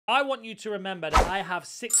I want you to remember that I have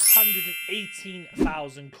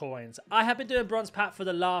 618,000 coins. I have been doing bronze pack for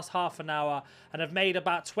the last half an hour and have made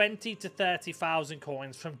about 20 to 30,000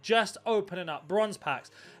 coins from just opening up bronze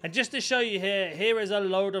packs. And just to show you here is a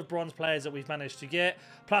load of bronze players that we've managed to get.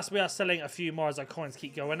 Plus we are selling a few more as our coins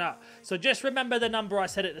keep going up. So just remember the number I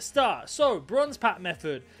said at the start. So bronze pack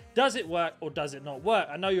method, does it work or does it not work?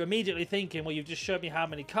 I know you're immediately thinking, well, you've just showed me how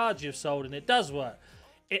many cards you've sold and it does work.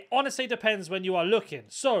 It honestly depends when you are looking.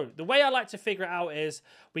 So the way I like to figure it out is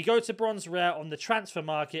we go to bronze rare on the transfer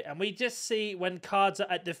market and we just see when cards are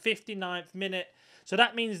at the 59th minute. So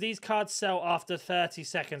that means these cards sell after 30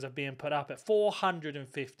 seconds of being put up at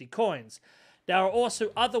 450 coins. There are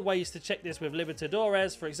also other ways to check this with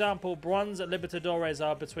Libertadores. For example, bronze Libertadores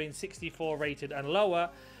are between 64 rated and lower.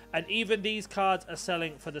 And even these cards are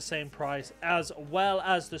selling for the same price, as well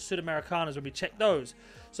as the Sudamericanas when we check those.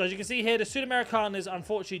 So as you can see here, the Sudamericanas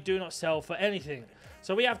unfortunately do not sell for anything.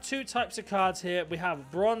 So we have two types of cards here. We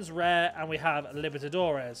have bronze rare and we have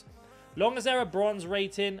Libertadores. Long as they're a bronze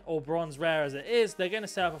rating or bronze rare as it is, they're going to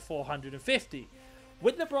sell for 450.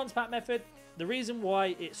 With the bronze pack method, the reason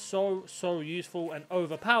why it's so useful and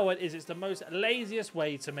overpowered is it's the most laziest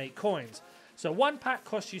way to make coins. So one pack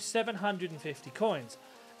costs you 750 coins.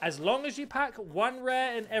 As long as you pack one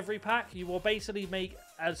rare in every pack, you will basically make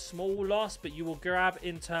a small loss, but you will grab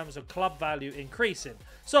in terms of club value increasing.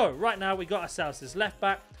 So right now we got ourselves this left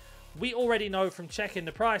back. We already know from checking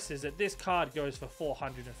the prices that this card goes for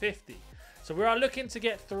 450. So we are looking to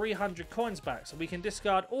get 300 coins back. So we can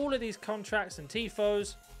discard all of these contracts and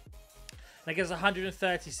tifos. And it gives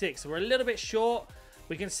 136. So we're a little bit short.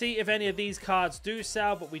 We can see if any of these cards do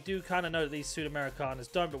sell, but we do kind of know that these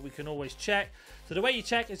Sudamericanas don't, but we can always check. So the way you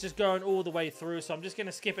check is just going all the way through. So I'm just going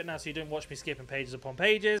to skip it now so you don't watch me skipping pages upon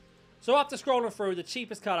pages. So after scrolling through, the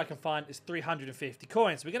cheapest card I can find is 350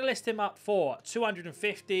 coins. We're going to list him up for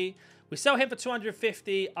 250. We sell him for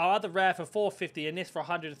 250, our other rare for 450, and this for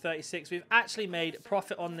 136. We've actually made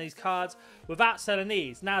profit on these cards without selling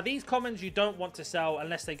these. Now, these commons you don't want to sell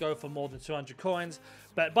unless they go for more than 200 coins.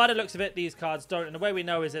 But by the looks of it, these cards don't. And the way we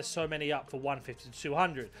know is there's so many up for 150 to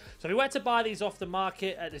 200. So if we were to buy these off the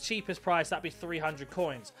market at the cheapest price, that'd be 300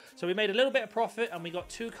 coins. So we made a little bit of profit and we got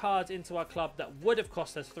two cards into our club that would have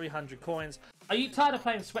cost us 300 coins. Are you tired of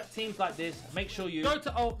playing sweat teams like this? Make sure you go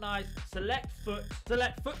to Alt Nice, select foot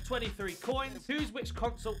 23 coins, choose which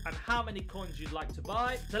console and how many coins you'd like to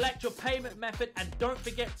buy, select your payment method, and don't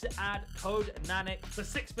forget to add code NaNNiK for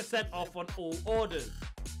 6% off on all orders.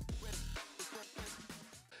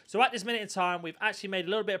 So at this minute in time, we've actually made a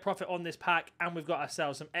little bit of profit on this pack and we've got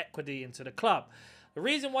ourselves some equity into the club. The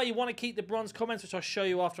reason why you want to keep the bronze comments, which I'll show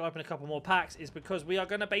you after I open a couple more packs, is because we are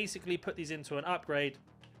going to basically put these into an upgrade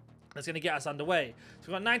that's going to get us underway. So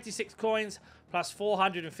we've got 96 coins plus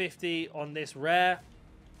 450 on this rare.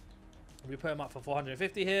 We put them up for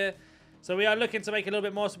 450 here. So we are looking to make a little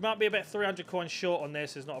bit more. So we might be about 300 coins short on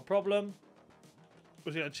this. Is not a problem.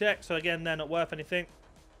 We're going to check. So again, they're not worth anything.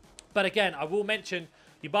 But again, I will mention,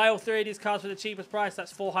 you buy all three of these cards for the cheapest price,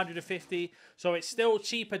 that's 450. So it's still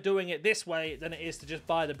cheaper doing it this way than it is to just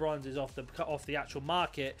buy the bronzes off the actual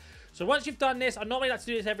market. So once you've done this, I normally like to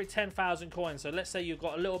do this every 10,000 coins. So let's say you've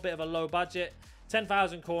got a little bit of a low budget.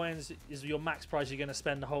 10,000 coins is your max price you're going to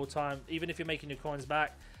spend the whole time. Even if you're making your coins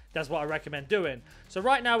back, that's what I recommend doing. So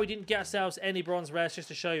right now we didn't get ourselves any bronze rares, just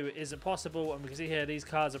to show you it isn't possible. And we can see here these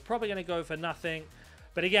cards are probably going to go for nothing.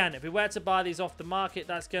 But again, if we were to buy these off the market,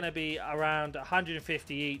 that's going to be around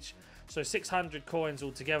 150 each. So 600 coins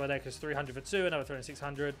altogether there, because 300 for two, another 300,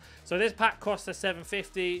 600. So this pack cost us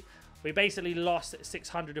 750. We basically lost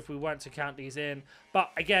 600 if we weren't to count these in.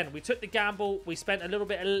 But again, we took the gamble. We spent a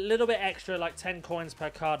little bit extra, like 10 coins per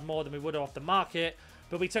card more than we would have off the market.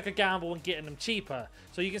 But we took a gamble on getting them cheaper.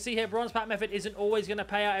 So you can see here, bronze pack method isn't always going to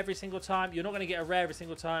pay out every single time. You're not going to get a rare every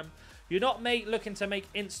single time. You're not looking to make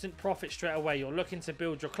instant profit straight away. You're looking to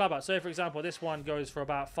build your club up. So for example, this one goes for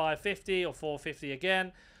about 550 or 450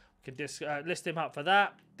 again. We can list him up for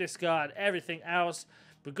that. Discard everything else.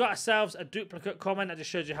 We've got ourselves a duplicate comment. I just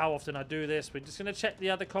showed you how often I do this. We're just going to check the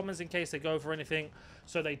other commons in case they go for anything.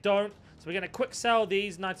 So they don't. So we're going to quick sell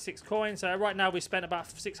these 96 coins. So right now we spent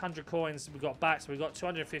about 600 coins we got back. So we've got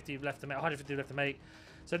 250 left to make, 150 left to make.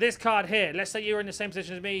 So this card here, let's say you're in the same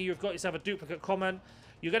position as me. You've got yourself a duplicate common.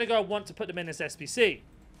 You're going to go want to put them in this SBC.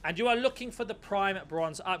 And you are looking for the Prime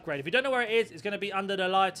Bronze upgrade. If you don't know where it is, it's going to be under the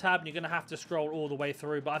Live tab, and you're going to have to scroll all the way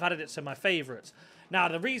through. But I've added it to my favorites. Now,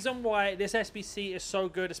 the reason why this SBC is so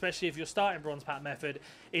good, especially if you're starting Bronze Pack method,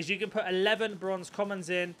 is you can put 11 Bronze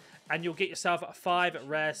Commons in, and you'll get yourself 5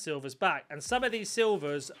 Rare Silvers back. And some of these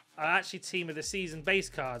Silvers are actually Team of the Season base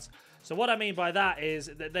cards. So what I mean by that is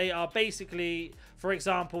that they are basically, for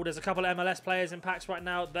example, there's a couple of MLS players in packs right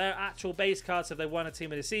now. Their actual base cards, if they won a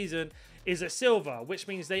team of the season, is a silver, which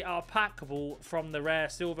means they are packable from the rare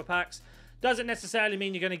silver packs. Doesn't necessarily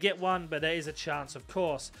mean you're going to get one, but there is a chance, of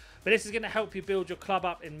course. But this is going to help you build your club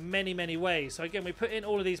up in many, many ways. So again, we put in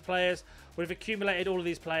all of these players. We've accumulated all of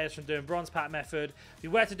these players from doing bronze pack method. If you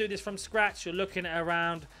were to do this from scratch, you're looking at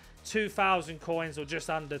around 2,000 coins or just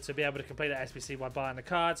under to be able to complete that SBC by buying the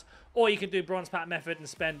cards. Or you can do bronze pack method and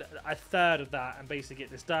spend a third of that and basically get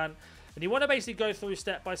this done. And you want to basically go through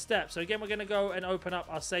step by step. So again, we're going to go and open up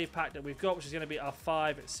our save pack that we've got, which is going to be our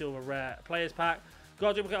 5 silver rare players pack.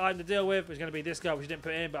 Got a duplicate item to deal with, which is going to be this guy, which you didn't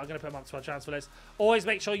put in, but I'm going to put him up to our transfer list. Always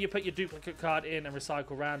make sure you put your duplicate card in and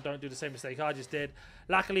recycle around. Don't do the same mistake I just did.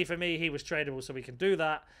 Luckily for me, he was tradable, so we can do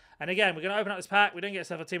that. And again, we're going to open up this pack. We didn't get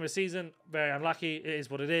ourselves a team of the season. Very unlucky. It is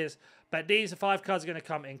what it is. But these 5 cards are going to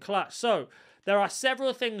come in clutch. So there are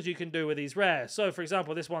several things you can do with these rares. So for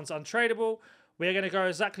example, this one's untradeable. We're going to go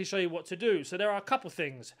exactly show you what to do. So there are a couple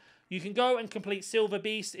things. You can go and complete Silver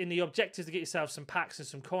Beast in the objectives to get yourself some packs and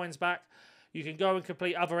some coins back. You can go and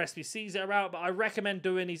complete other SBCs that are out, but I recommend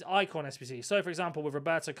doing these icon SBCs. So, for example, with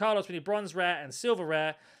Roberto Carlos, we need bronze rare and silver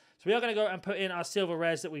rare. So we are going to go and put in our silver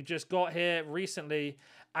rares that we've just got here recently.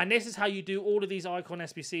 And this is how you do all of these icon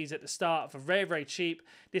SBCs at the start for very, very cheap.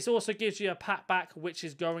 This also gives you a pack back, which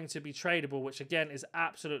is going to be tradable, which again is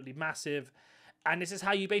absolutely massive. And this is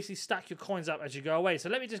how you basically stack your coins up as you go away. So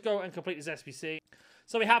let me just go and complete this SBC.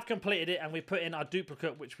 So we have completed it and we put in our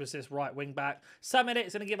duplicate, which was this right wing back. Summon it,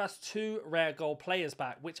 it's going to give us 2 rare gold players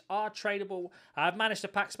back, which are tradable. I've managed to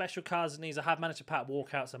pack special cards in these. I have managed to pack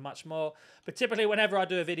walkouts and much more. But typically whenever I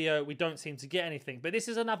do a video, we don't seem to get anything. But this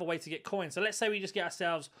is another way to get coins. So let's say we just get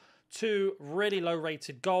ourselves 2 really low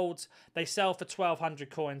rated golds. They sell for 1,200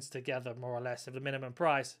 coins together, more or less, of the minimum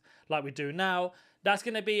price, like we do now. That's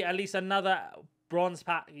going to be at least another bronze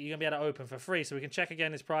pack you're going to be able to open for free. So we can check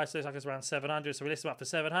again his price. Looks like it's around 700. So we list him up for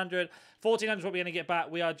 700. 1,400 is what we're going to get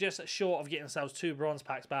back. We are just short of getting ourselves 2 bronze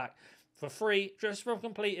packs back for free, just from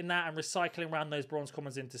completing that and recycling around those bronze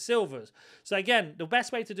commons into silvers. So again, the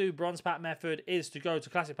best way to do bronze pack method is to go to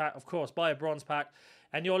classic pack, of course, buy a bronze pack,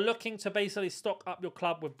 and you're looking to basically stock up your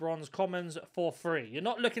club with bronze commons for free. You're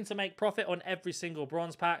not looking to make profit on every single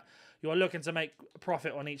bronze pack. You're looking to make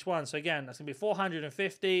profit on each one. So again, that's going to be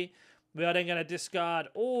 450. We are then going to discard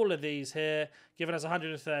all of these here, giving us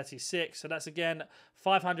 136. So that's, again,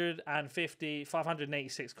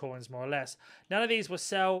 586 coins, more or less. None of these will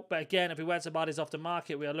sell, but again, if we were to buy these off the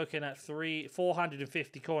market, we are looking at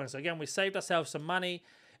 450 coins. So again, we saved ourselves some money,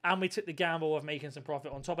 and we took the gamble of making some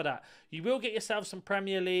profit on top of that. You will get yourself some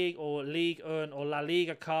Premier League or Ligue 1 or La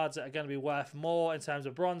Liga cards that are going to be worth more in terms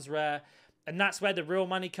of bronze rare. And that's where the real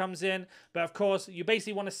money comes in. But of course, you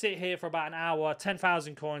basically want to sit here for about an hour,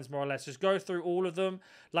 10,000 coins more or less. Just go through all of them.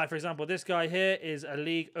 Like, for example, this guy here is a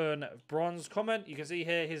Ligue 1 bronze common. You can see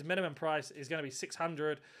here his minimum price is going to be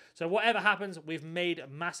 600. So whatever happens, we've made a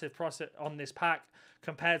massive profit on this pack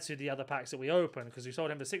compared to the other packs that we opened, because we sold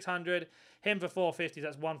him for 600, him for 450.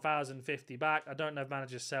 That's 1,050 back. I don't know if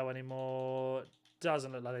managers sell anymore.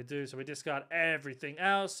 Doesn't look like they do. So we discard everything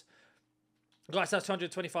else. We've got ourselves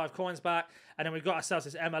 225 coins back, and then we've got ourselves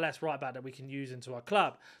this MLS right back that we can use into our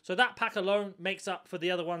club. So that pack alone makes up for the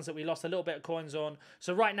other ones that we lost a little bit of coins on.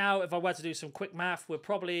 So right now, if I were to do some quick math, we're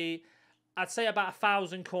probably, I'd say about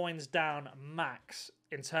 1,000 coins down max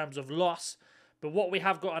in terms of loss. But what we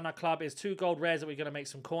have got in our club is 2 gold rares that we're going to make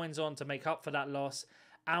some coins on to make up for that loss.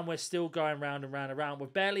 And we're still going round and round and round. We're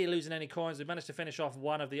barely losing any coins. We've managed to finish off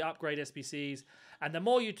one of the upgrade SBCs. And the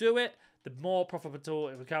more you do it, the more profitable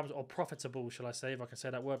it becomes, or profitable, shall I say, if I can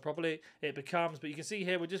say that word properly, it becomes. But you can see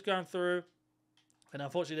here, we're just going through, and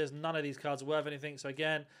unfortunately, there's none of these cards worth anything. So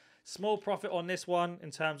again, small profit on this one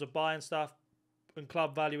in terms of buying stuff and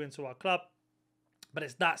club value into our club. But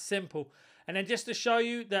it's that simple. And then just to show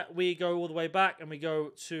you that we go all the way back and we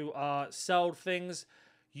go to our sold things,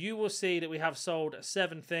 you will see that we have sold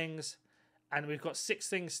 7 things, and we've got 6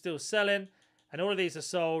 things still selling. And all of these are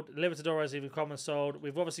sold. Libertadores, even common, sold.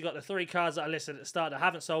 We've obviously got the 3 cards that I listed at the start that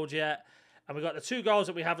haven't sold yet. And we've got the 2 goals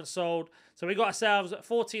that we haven't sold. So we got ourselves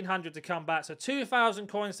 1,400 to come back. So 2,000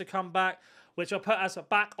 coins to come back, which will put us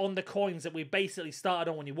back on the coins that we basically started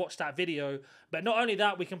on when you watched that video. But not only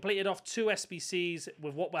that, we completed off 2 SBCs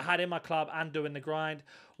with what we had in my club and doing the grind,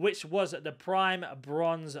 which was the Prime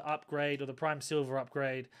Bronze upgrade or the Prime Silver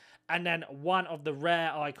upgrade. and then one of the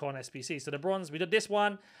rare icon SBCs. So the bronze, we did this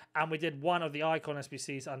one, and we did one of the icon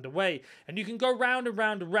SBCs underway. And you can go round and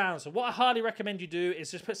round and round. So what I highly recommend you do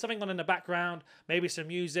is just put something on in the background, maybe some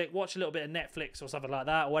music, watch a little bit of Netflix or something like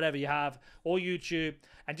that, or whatever you have, or YouTube,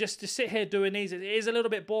 and just to sit here doing these. It is a little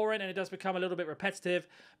bit boring and it does become a little bit repetitive,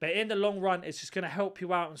 but in the long run, it's just going to help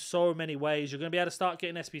you out in so many ways. You're going to be able to start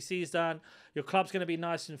getting SBCs done. Your club's going to be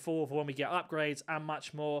nice and full for when we get upgrades and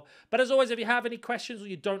much more. But as always, if you have any questions or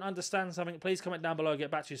you don't understand something, please comment down below. I'll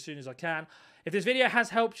get back to you as soon as I can. If this video has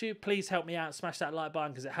helped you, please help me out. Smash that like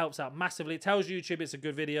button because it helps out massively. It tells YouTube it's a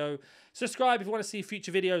good video. Subscribe if you want to see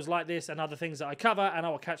future videos like this and other things that I cover, and I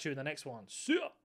will catch you in the next one. See ya!